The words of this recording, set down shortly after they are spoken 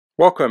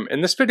Welcome. In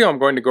this video I'm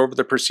going to go over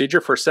the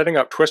procedure for setting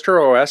up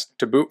TwisterOS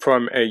to boot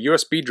from a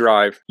USB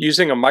drive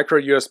using a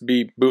micro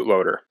USB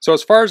bootloader. So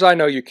as far as I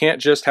know, you can't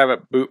just have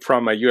it boot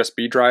from a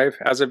USB drive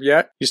as of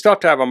yet. You still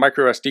have to have a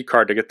micro SD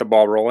card to get the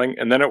ball rolling,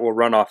 and then it will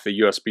run off the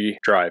USB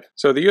drive.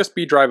 So the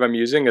USB drive I'm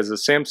using is a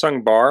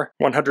Samsung Bar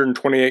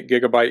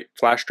 128GB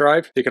flash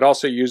drive. You could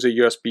also use a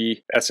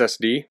USB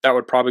SSD. That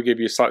would probably give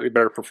you slightly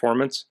better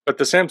performance, but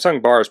the Samsung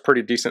Bar is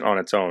pretty decent on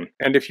its own.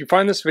 And if you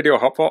find this video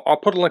helpful, I'll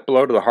put a link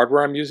below to the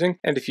hardware I'm using,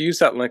 and if you use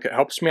that link, it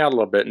helps me out a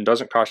little bit and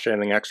doesn't cost you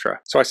anything extra.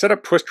 So I set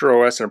up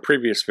TwisterOS in a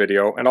previous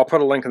video, and I'll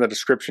put a link in the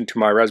description to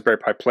my Raspberry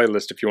Pi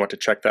playlist if you want to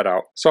check that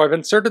out. So I've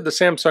inserted the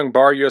Samsung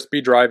Bar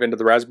USB drive into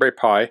the Raspberry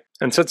Pi,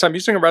 and since I'm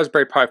using a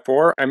Raspberry Pi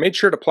 4, I made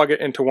sure to plug it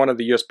into one of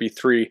the USB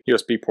 3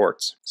 USB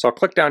ports. So I'll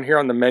click down here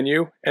on the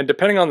menu, and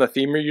depending on the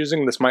theme you're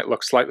using, this might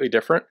look slightly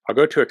different. I'll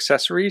go to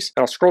Accessories,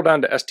 and I'll scroll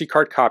down to SD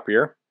card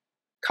copier.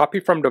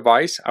 Copy from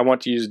device, I want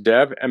to use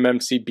Dev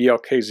MMC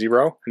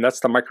BLK0, and that's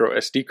the micro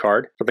SD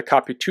card. For the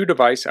copy to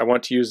device, I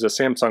want to use the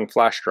Samsung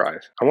flash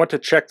drive. I want to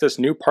check this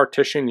new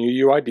partition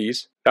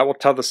UUIDs. That will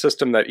tell the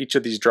system that each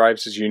of these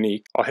drives is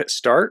unique. I'll hit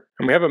start,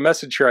 and we have a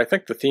message here. I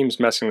think the theme's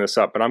messing this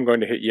up, but I'm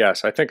going to hit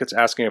yes. I think it's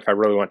asking if I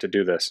really want to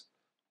do this.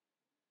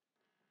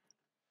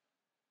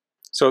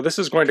 So this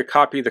is going to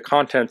copy the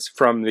contents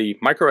from the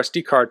micro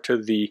SD card to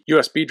the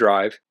USB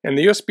drive, and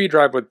the USB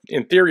drive would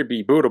in theory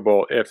be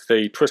bootable if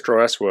the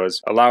TwisterOS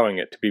was allowing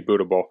it to be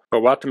bootable,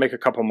 but we'll have to make a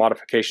couple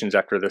modifications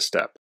after this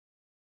step.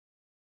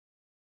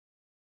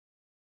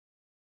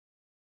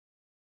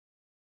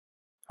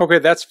 Okay,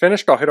 that's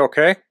finished. I'll hit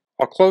OK.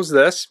 I'll close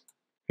this.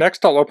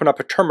 Next, I'll open up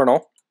a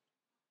terminal.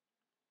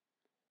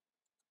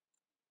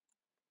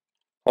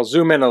 I'll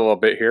zoom in a little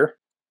bit here.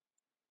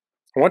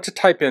 I want to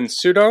type in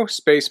sudo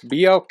space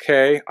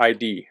blk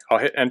id. I'll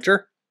hit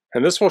enter,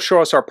 and this will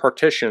show us our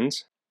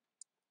partitions.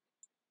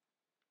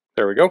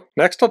 There we go.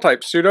 Next I'll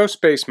type sudo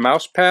space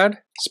mousepad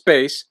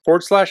space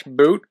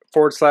 /boot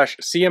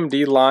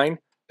 /cmd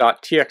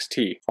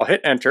line.txt. I'll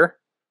hit enter.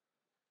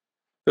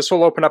 This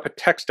will open up a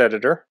text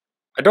editor.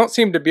 I don't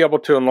seem to be able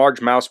to enlarge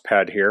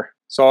mousepad here,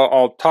 so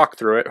I'll talk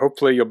through it.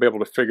 Hopefully you'll be able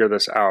to figure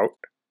this out.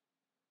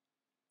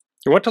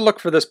 You want to look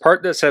for this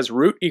part that says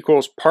root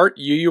equals part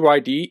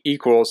UUID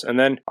equals, and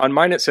then on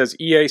mine it says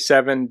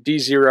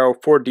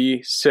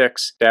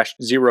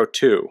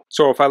EA7D04D6-02.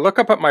 So if I look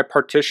up at my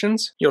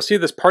partitions, you'll see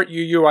this part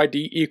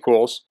UUID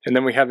equals, and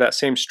then we have that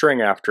same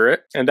string after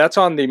it, and that's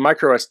on the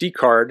micro SD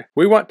card.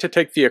 We want to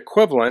take the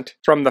equivalent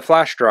from the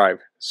flash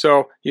drive.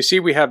 So you see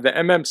we have the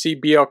MMC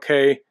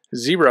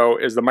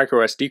BLK0 is the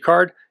micro SD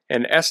card,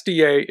 and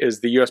SDA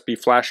is the USB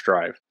flash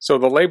drive. So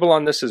the label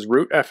on this is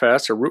root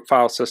FS, or root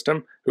file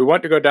system. We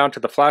want to go down to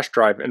the flash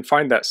drive and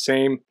find that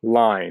same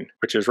line,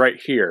 which is right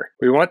here.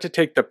 We want to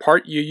take the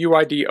part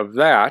UUID of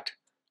that.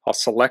 I'll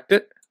select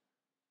it.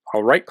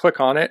 I'll right click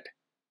on it,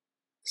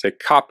 say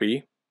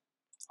copy.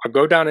 I'll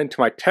go down into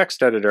my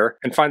text editor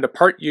and find the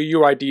part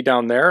UUID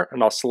down there,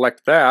 and I'll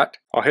select that.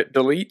 I'll hit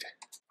delete.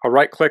 I'll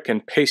right click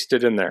and paste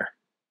it in there.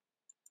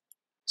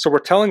 So we're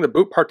telling the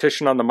boot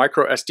partition on the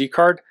micro SD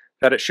card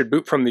that it should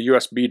boot from the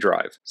USB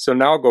drive. So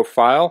now I'll go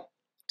File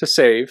to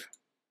Save,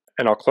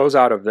 and I'll close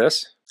out of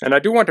this. And I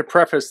do want to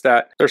preface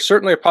that there's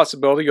certainly a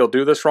possibility you'll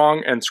do this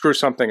wrong and screw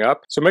something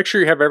up, so make sure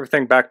you have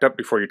everything backed up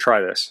before you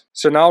try this.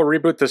 So now I'll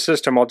reboot the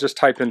system. I'll just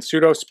type in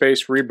sudo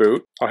space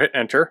reboot. I'll hit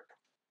enter.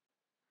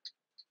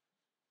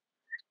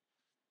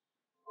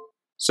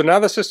 So now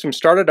the system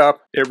started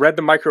up, it read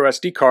the micro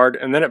SD card,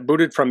 and then it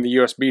booted from the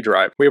USB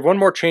drive. We have one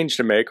more change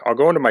to make. I'll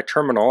go into my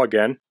terminal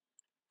again.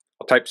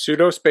 I'll type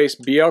sudo space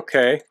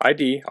blk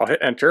id. I'll hit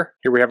enter.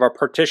 Here we have our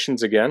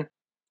partitions again.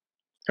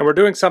 And we're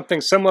doing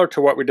something similar to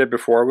what we did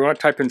before. We want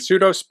to type in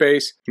sudo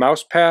space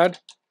mousepad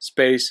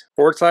space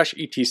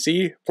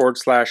 /etc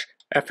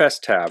 /fs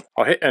tab.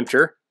 I'll hit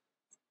enter.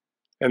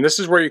 And this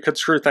is where you could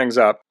screw things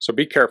up, so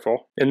be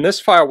careful. In this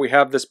file we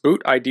have this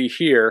boot ID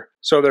here.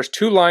 So there's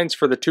two lines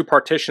for the two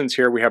partitions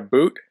here. We have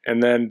boot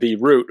and then the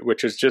root,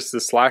 which is just the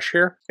slash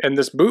here. And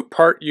this boot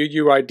part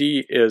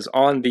UUID is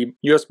on the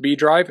USB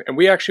drive, and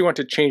we actually want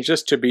to change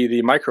this to be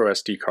the micro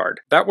SD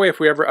card. That way if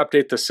we ever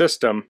update the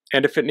system,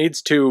 and if it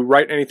needs to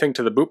write anything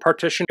to the boot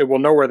partition, it will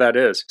know where that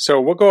is. So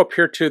we'll go up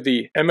here to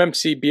the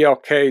MMC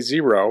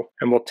BLK0,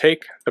 and we'll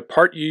take the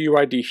part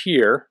UUID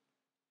here.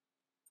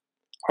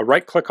 I'll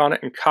right click on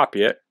it and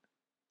copy it.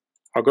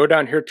 I'll go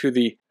down here to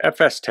the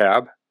FS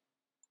tab.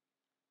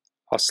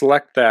 I'll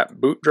select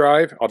that boot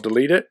drive, I'll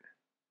delete it,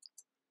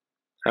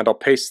 and I'll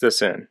paste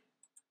this in.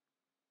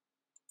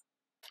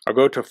 I'll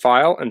go to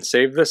File and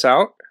save this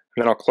out,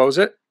 and then I'll close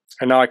it,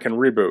 and now I can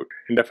reboot.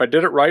 And if I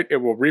did it right, it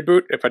will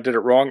reboot. If I did it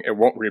wrong, it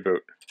won't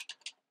reboot.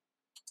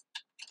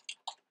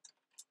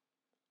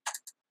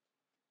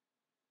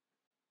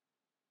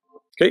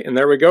 Okay, and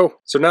there we go.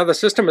 So now the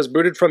system is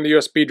booted from the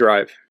USB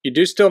drive. You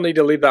do still need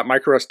to leave that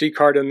microSD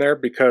card in there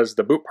because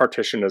the boot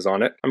partition is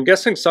on it. I'm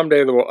guessing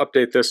someday they will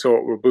update this so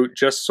it will boot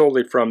just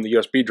solely from the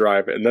USB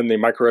drive, and then the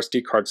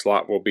microSD card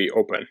slot will be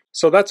open.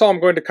 So that's all I'm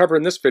going to cover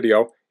in this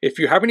video. If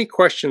you have any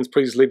questions,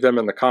 please leave them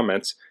in the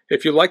comments.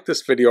 If you like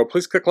this video,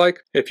 please click like.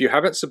 If you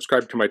haven't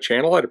subscribed to my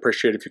channel, I'd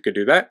appreciate it if you could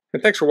do that.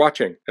 And thanks for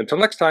watching. Until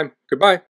next time, goodbye.